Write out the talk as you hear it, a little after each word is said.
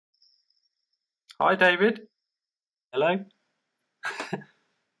Hi, David. Hello.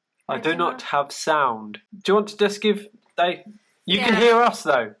 I do not have sound. Do you want to just give Dave? You can hear us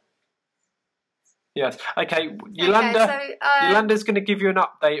though. Yes. Okay, Yolanda. Okay, Yolanda's going to give you an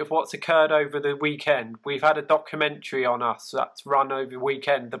update of what's occurred over the weekend. We've had a documentary on us that's run over the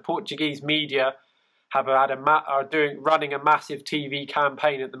weekend. The Portuguese media have had running a massive TV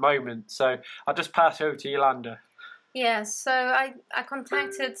campaign at the moment. So I'll just pass over to Yolanda. Yes, so I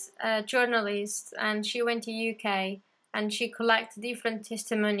contacted a journalist, and she went to UK and she collected different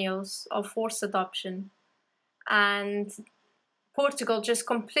testimonials of forced adoption, and Portugal just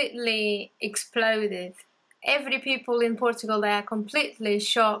completely exploded. Every people in Portugal, they are completely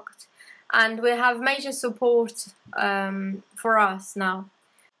shocked, and we have major support for us now.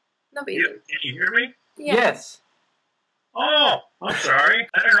 Can you hear me? Yeah. Yes. Oh, I'm sorry.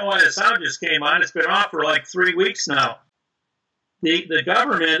 I don't know why the sound just came on. It's been off for like 3 weeks now. The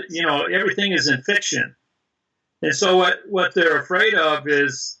government, you know, everything is in fiction. And so what they're afraid of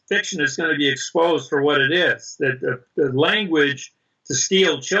is fiction is going to be exposed for what it is, the language to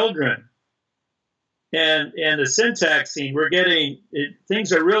steal children. And the syntaxing,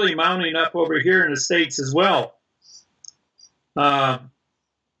 things are really mounting up over here in the States as well.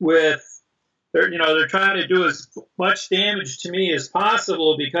 They're trying to do as much damage to me as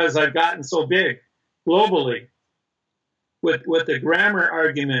possible because I've gotten so big globally with the grammar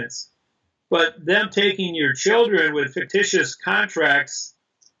arguments. But them taking your children with fictitious contracts,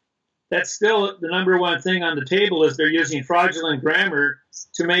 that's still the #1 thing on the table, is they're using fraudulent grammar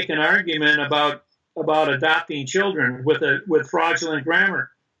to make an argument about adopting children with fraudulent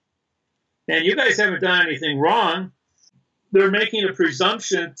grammar. And you guys haven't done anything wrong. They're making a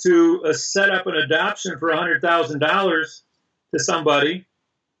presumption to set up an adoption for $100,000 to somebody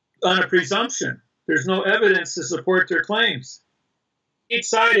on a presumption. There's no evidence to support their claims. Each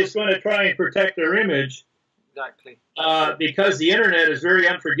side is going to try and protect their image. Exactly. Because the internet is very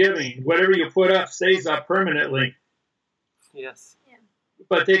unforgiving. Whatever you put up stays up permanently. Yes. Yeah.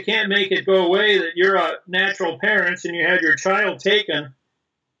 But they can't make it go away that you're a natural parent and you had your child taken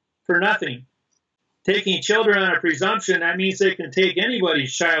for nothing. Taking children on a presumption, that means they can take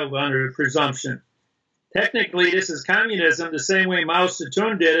anybody's child under a presumption. Technically, this is communism, the same way Mao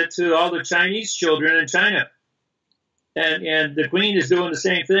Zedong did it to all the Chinese children in China. And the Queen is doing the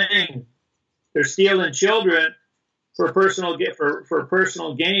same thing. They're stealing children for personal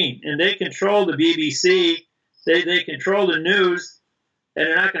gain. And they control the BBC, they control the news, and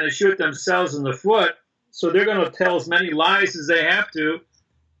they're not going to shoot themselves in the foot. So they're going to tell as many lies as they have to.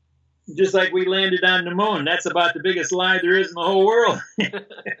 Just like we landed on the moon. That's about the biggest lie there is in the whole world. That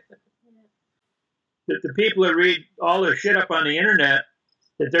the people that read all their shit up on the internet,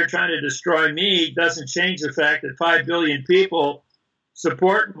 that they're trying to destroy me, doesn't change the fact that 5 billion people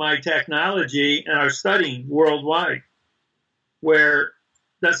support my technology and are studying worldwide. Where it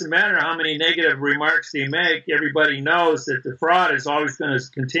doesn't matter how many negative remarks they make, everybody knows that the fraud is always going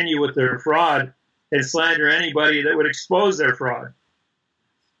to continue with their fraud and slander anybody that would expose their fraud.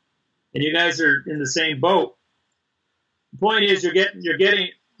 And you guys are in the same boat. The point is, you're getting,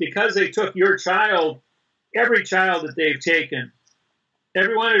 because they took your child, every child that they've taken,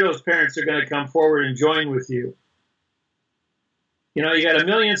 every one of those parents are going to come forward and join with you. You know, you got 1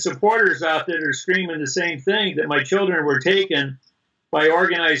 million supporters out there that are screaming the same thing, that my children were taken by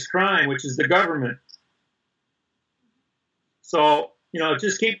organized crime, which is the government. So, you know,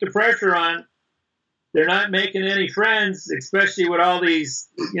 just keep the pressure on. They're not making any friends, especially with all these,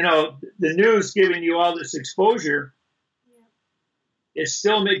 you know, the news giving you all this exposure. Yeah. It's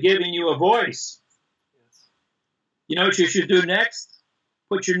still giving you a voice. Yes. You know what you should do next?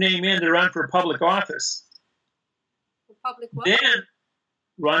 Put your name in to run for public office. For public what? Then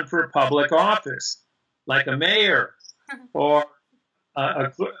run for public office, like a mayor or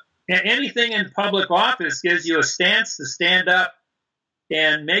anything in public office gives you a stance to stand up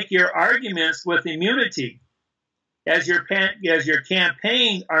and make your arguments with immunity as your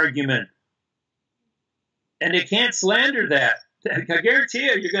campaign argument. And they can't slander that. I guarantee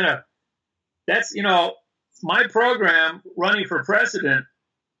you, you're going to, that's, you know, my program running for president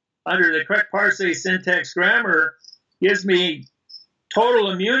under the correct parse syntax grammar gives me total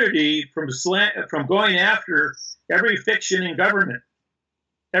immunity from going after every fiction in government,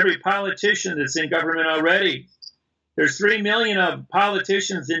 every politician that's in government already. There's 3 million of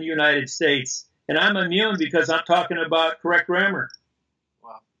politicians in the United States, and I'm immune because I'm talking about correct grammar.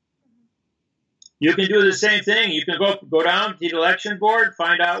 Wow. You can do the same thing. You can go down to the election board,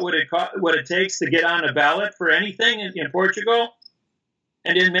 find out what it takes to get on a ballot for anything in Portugal,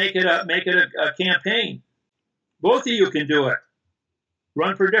 and then make it a campaign. Both of you can do it.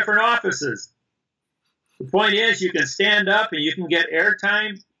 Run for different offices. The point is, you can stand up and you can get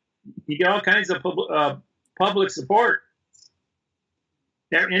airtime. You get all kinds of public support.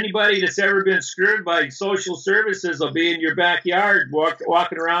 Anybody that's ever been screwed by social services will be in your backyard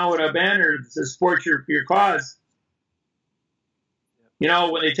walking around with a banner to support your cause. You know,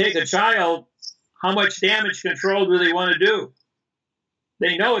 when they take a child, how much damage control do they want to do?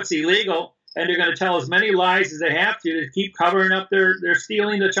 They know it's illegal, and they're going to tell as many lies as they have to keep covering up their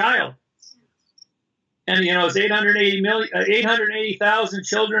stealing the child. And, you know, it's 880,000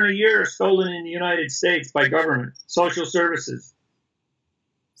 children a year are stolen in the United States by government, social services.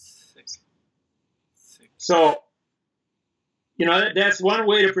 So, you know, that's one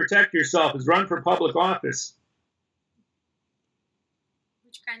way to protect yourself is run for public office.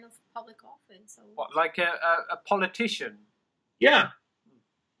 Which kind of public office? What, like a politician? Yeah.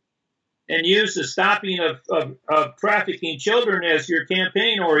 And use the stopping of trafficking children as your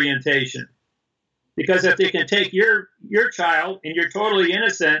campaign orientation. Because if they can take your child and you're totally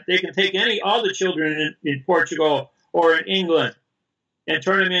innocent, they can take all the children in Portugal or in England and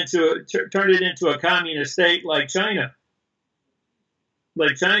turn it into a communist state like China.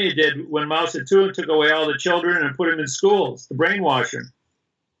 Like China did when Mao Zedong took away all the children and put them in schools to brainwash them.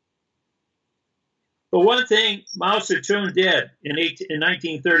 But one thing Mao Zedong did in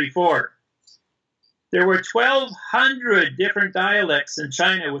 1934, there were 1,200 different dialects in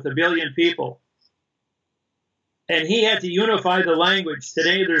China with 1 billion people. And he had to unify the language.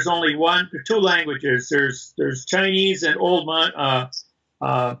 Today, there's only two languages. There's Chinese and Old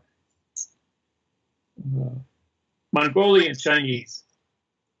Mongolian Chinese.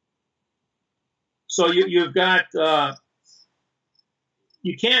 So you've got,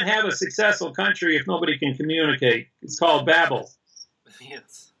 you can't have a successful country if nobody can communicate. It's called Babel.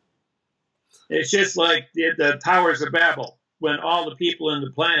 Yes. It's just like the Towers of Babel, when all the people in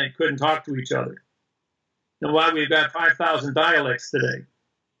the planet couldn't talk to each other. And why we've got 5,000 dialects today.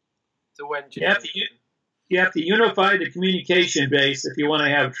 So when you have to unify the communication base if you want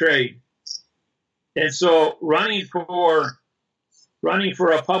to have trade. And so running for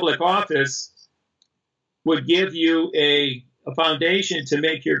a public office would give you a foundation to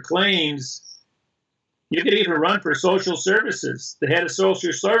make your claims. You could even run for social services, the head of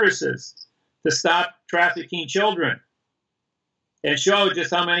social services, to stop trafficking children. And show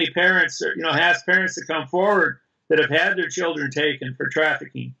just how many parents, has parents that come forward that have had their children taken for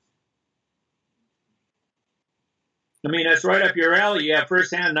trafficking. I mean, that's right up your alley. You have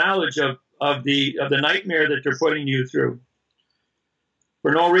firsthand knowledge of the nightmare that they're putting you through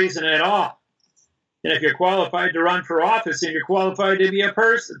for no reason at all. And if you're qualified to run for office, and you're qualified to be a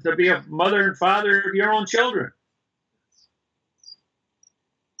person, to be a mother and father of your own children.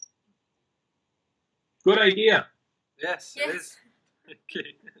 Good idea. Yes, it is.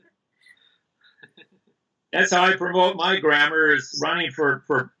 Okay. That's how I promote my grammar, is running for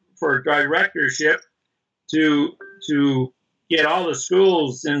directorship to get all the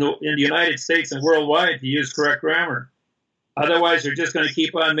schools in the United States and worldwide to use correct grammar. Otherwise, they're just going to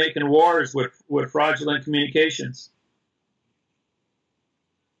keep on making wars with fraudulent communications.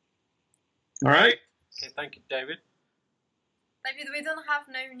 All right? Okay, thank you, David. David, we don't have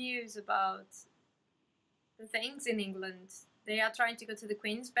no news about the things in England. They are trying to go to the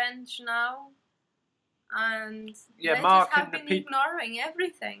Queen's Bench now, and yeah, they Mark just have been ignoring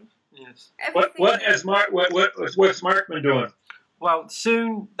everything. Yes. What's Mark been doing? Well,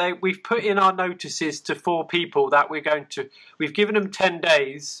 soon we've put in our notices to 4 people that we've given them 10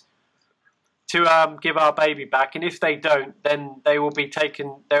 days to give our baby back, and if they don't, then they will be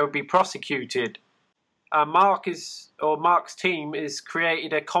prosecuted. Mark's team has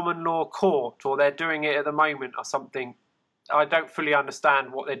created a common law court, or they're doing it at the moment or something. I don't fully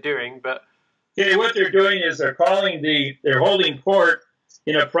understand what they're doing, but okay, what they're doing is they're holding court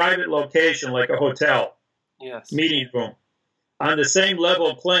in a private location like a hotel, yes, meeting room, on the same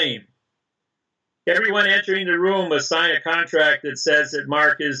level claim. Everyone entering the room must sign a contract that says that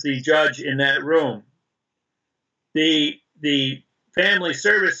Mark is the judge in that room. The family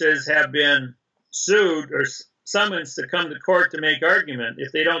services have been sued or summoned to come to court to make argument.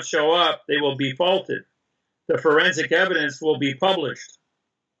 If they don't show up, they will be faulted. The forensic evidence will be published.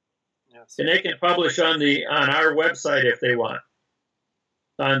 Yes. And they can publish on our website if they want.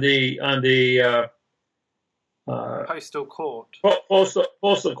 On the postal court.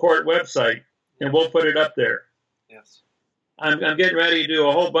 Postal court website, and we'll put it up there. Yes. I'm getting ready to do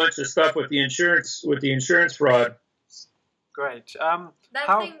a whole bunch of stuff with the insurance fraud. Great.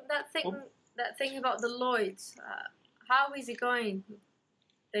 That thing about the Lloyds, how is it going,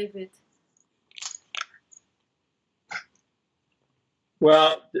 David?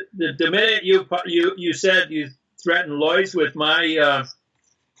 Well, the minute you said you threatened Lloyd's with my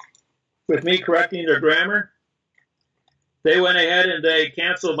with me correcting their grammar, they went ahead and they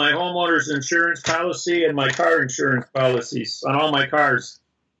canceled my homeowner's insurance policy and my car insurance policies on all my cars.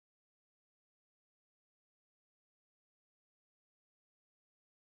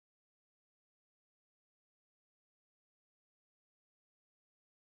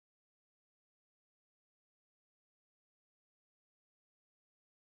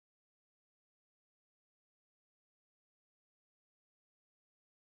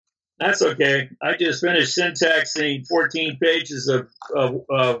 That's okay. I just finished syntaxing 14 pages of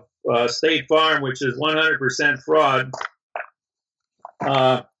State Farm, which is 100% fraud.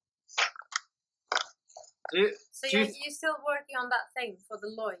 So you're still working on that thing for the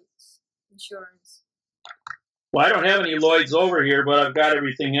Lloyd's insurance? Well, I don't have any Lloyd's over here, but I've got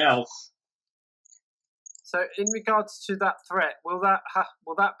everything else. So in regards to that threat, will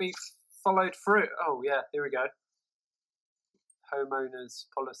that be followed through? Oh yeah, here we go. Homeowners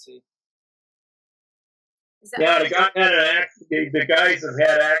policy. Yeah, the guys have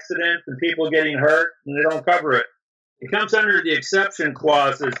had accidents and people getting hurt, and they don't cover it. It comes under the exception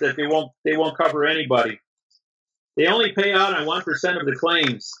clauses that they won't cover anybody. They only pay out on 1% of the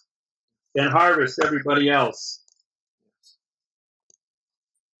claims and harvest everybody else.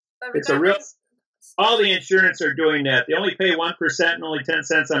 It's a real. All the insurance are doing that. They only pay 1% and only 10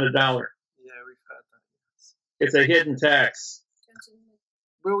 cents on the dollar. Yeah, we've heard that. Yes. It's a hidden tax.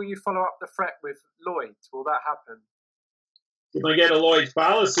 Will you follow up the threat with Lloyd's? Will that happen? If I get a Lloyd's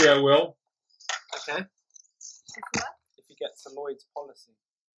policy, I will. Okay. If you get a Lloyd's policy.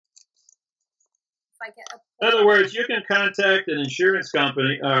 In other words, you can contact an insurance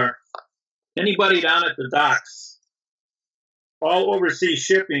company or anybody down at the docks. All overseas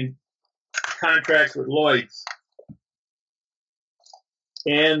shipping contracts with Lloyd's.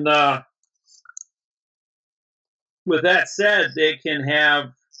 And with that said, they can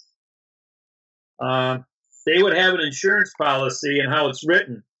have, they would have an insurance policy and how it's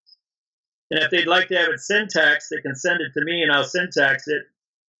written. And if they'd like to have it syntaxed, they can send it to me and I'll syntax it.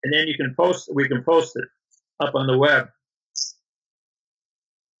 And then you can we can post it up on the web.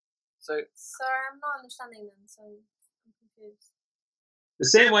 So, sorry, I'm not understanding them, so I'm confused. The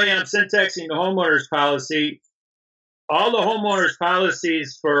same way I'm syntaxing the homeowner's policy, all the homeowners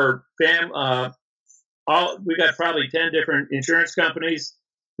policies for we got probably 10 different insurance companies.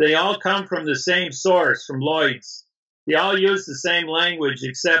 They all come from the same source, from Lloyd's. They all use the same language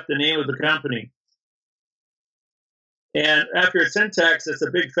except the name of the company. And after it's syntaxed, it's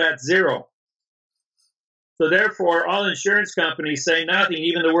a big fat zero. So therefore, all insurance companies say nothing.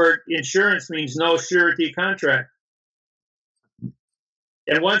 Even the word insurance means no surety contract.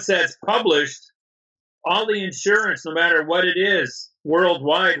 And once that's published, all the insurance, no matter what it is,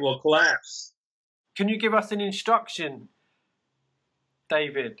 worldwide will collapse. Can you give us an instruction,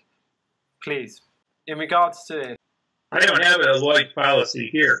 David, please, in regards to this? I don't have a Lloyd's policy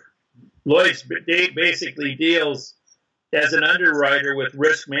here. Lloyd's basically deals as an underwriter with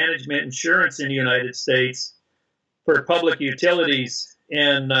risk management insurance in the United States for public utilities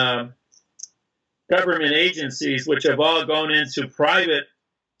and government agencies, which have all gone into private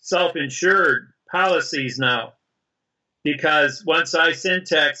self-insured policies now. Because once I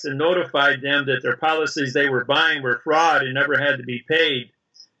syntaxed and notified them that their policies they were buying were fraud and never had to be paid,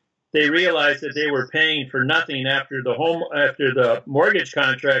 they realized that they were paying for nothing after the mortgage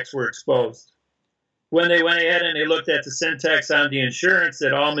contracts were exposed. When they went ahead and they looked at the syntax on the insurance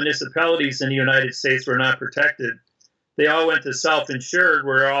that all municipalities in the United States were not protected, they all went to self-insured,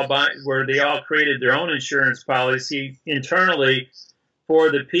 where they all created their own insurance policy internally for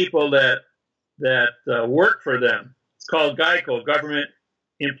the people that work for them. It's called GEICO, Government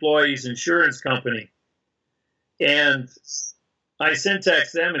Employees Insurance Company. And I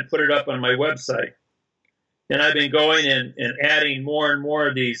syntaxed them and put it up on my website. And I've been going and adding more and more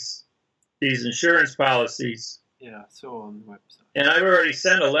of these insurance policies. Yeah, I saw on the website. And I've already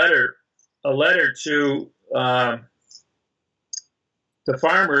sent a letter to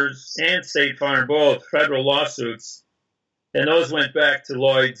farmers and State Farm, both federal lawsuits, and those went back to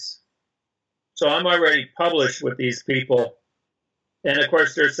Lloyd's. So I'm already published with these people. And of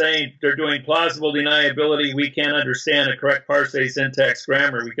course, they're saying they're doing plausible deniability. We can't understand a correct parse syntax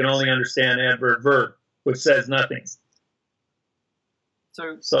grammar. We can only understand adverb verb, which says nothing.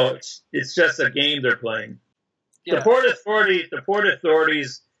 So it's just a game they're playing. Yeah. The port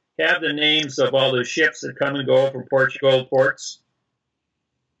authorities have the names of all the ships that come and go from Portugal ports.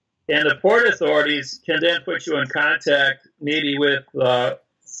 And the port authorities can then put you in contact maybe with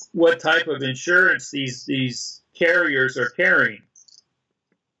what type of insurance these carriers are carrying.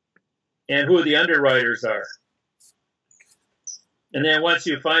 and who the underwriters are. And then once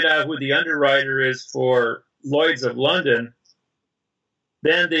you find out who the underwriter is for Lloyd's of London,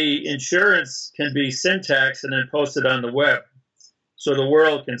 then the insurance can be syntaxed and then posted on the web, so the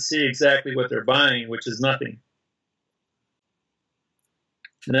world can see exactly what they're buying, which is nothing.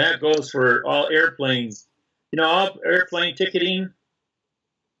 And that goes for all airplanes. You know, all airplane ticketing,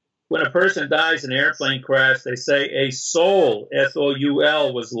 when a person dies in an airplane crash, they say a soul,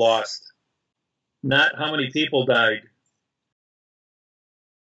 S-O-U-L, was lost, not how many people died.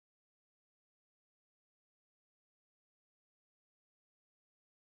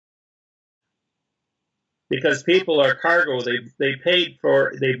 Because people are cargo,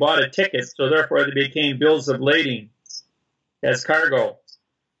 they bought a ticket, so therefore they became bills of lading as cargo.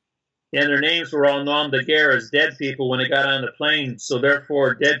 And their names were all nom de guerre as dead people when they got on the plane, so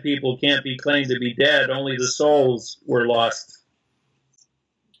therefore dead people can't be claimed to be dead, only the souls were lost.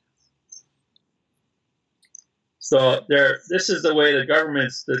 So this is the way the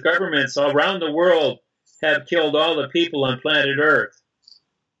governments around the world have killed all the people on planet Earth,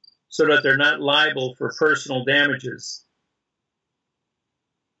 so that they're not liable for personal damages.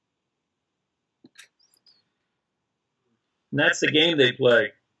 And that's the game they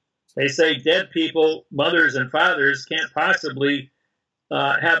play. They say dead people, mothers and fathers, can't possibly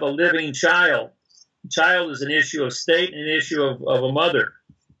have a living child. Child is an issue of state and an issue of a mother.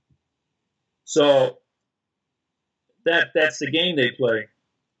 So that's the game they play.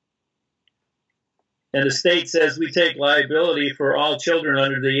 And the state says we take liability for all children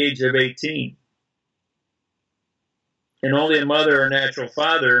under the age of 18. And only a mother or natural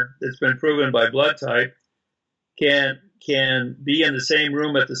father, that's been proven by blood type, can be in the same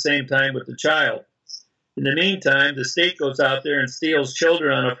room at the same time with the child. In the meantime, the state goes out there and steals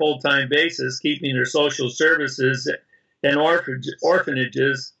children on a full-time basis, keeping their social services and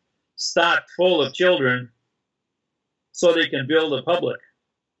orphanages stocked full of children so they can build a public.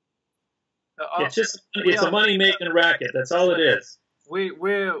 It's a money-making racket. That's all it is. We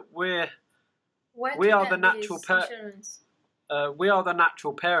are the natural parents. We are the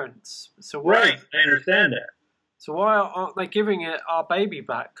natural parents. So why, right, I understand that. So why aren't they giving it our baby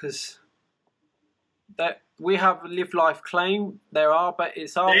back? Because we have a live life claim. But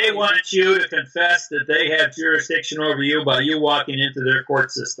it's our. They want you to confess that they have jurisdiction over you by you walking into their court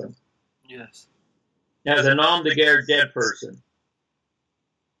system. Yes. As a nom de guerre dead person.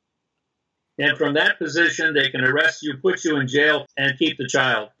 And from that position, they can arrest you, put you in jail, and keep the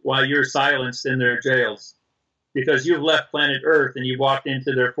child while you're silenced in their jails. Because you've left planet Earth and you walked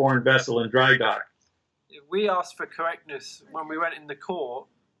into their foreign vessel in dry dock. We asked for correctness when we went in the court,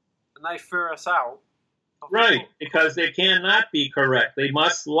 and they threw us out. Right, because they cannot be correct. They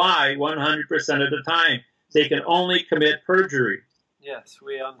must lie 100% of the time. They can only commit perjury. Yes,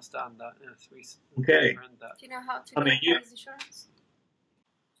 we understand that. Yes, we okay. That. Do you know how to get police insurance?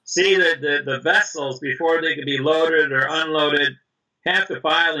 See, the vessels, before they can be loaded or unloaded, have to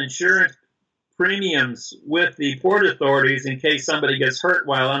file insurance premiums with the port authorities in case somebody gets hurt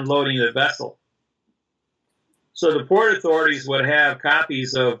while unloading the vessel. So the port authorities would have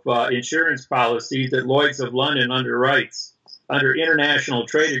copies of insurance policies that Lloyd's of London underwrites under international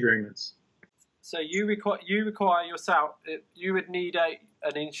trade agreements. So you require yourself, you would need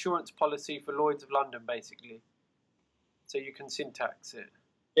an insurance policy for Lloyd's of London, basically, so you can syntax it.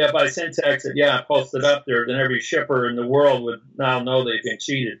 Yeah, if I syntax it, yeah, post it up there, then every shipper in the world would now know they've been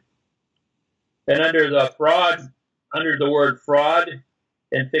cheated. And under the word fraud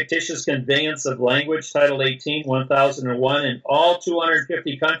and fictitious conveyance of language, Title 18, 1001, and all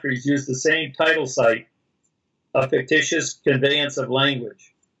 250 countries use the same title site of fictitious conveyance of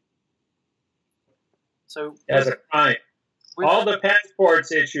language. So as a crime. All the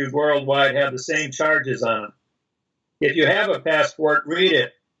passports issued worldwide have the same charges on them. If you have a passport, read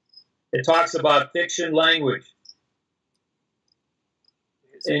it. It talks about fiction language.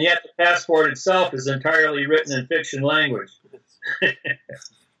 And yet the passport itself is entirely written in fiction language.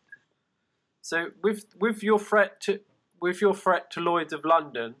 So with your threat to Lloyd's of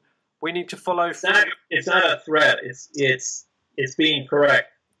London, we need to follow. It's not a threat. It's being correct.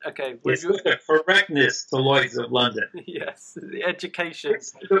 Okay. It's with the correctness to Lloyd's of London. Yes, the education.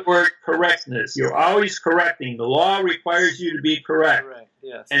 It's the word correctness. You're always correcting. The law requires you to be correct. Correct.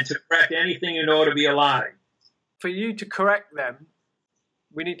 Yes. And to correct anything you know to be a lie. For you to correct them,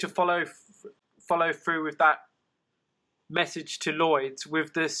 we need to follow through with that message to Lloyd's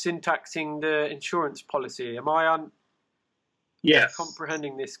with the syntaxing the insurance policy. Am I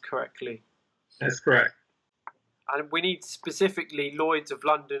comprehending this correctly? That's correct. And we need specifically Lloyd's of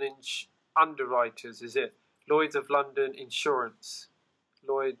London underwriters, is it? Lloyd's of London insurance.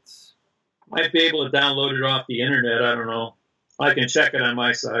 Lloyd's. Might be able to download it off the internet. I don't know. I can check it on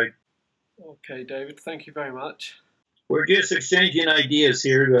my side. Okay, David, thank you very much. We're just exchanging ideas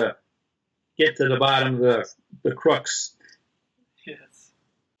here to get to the bottom of the crux. Yes.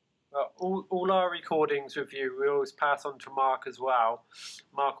 Well, all our recordings with you, we always pass on to Mark as well.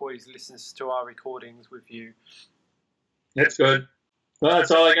 Mark always listens to our recordings with you. That's good. Well,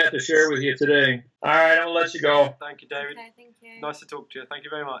 that's all I got to share with you today. All right, I'm going to let you go. Thank you, David. Okay, thank you. Nice to talk to you. Thank you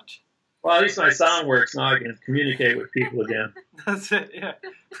very much. Well, at least my sound works now. I can communicate with people again. That's it, yeah.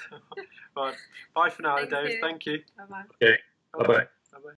 Right. Bye for now, Thank David. you. Thank you. Bye-bye. Okay, bye-bye. Bye-bye.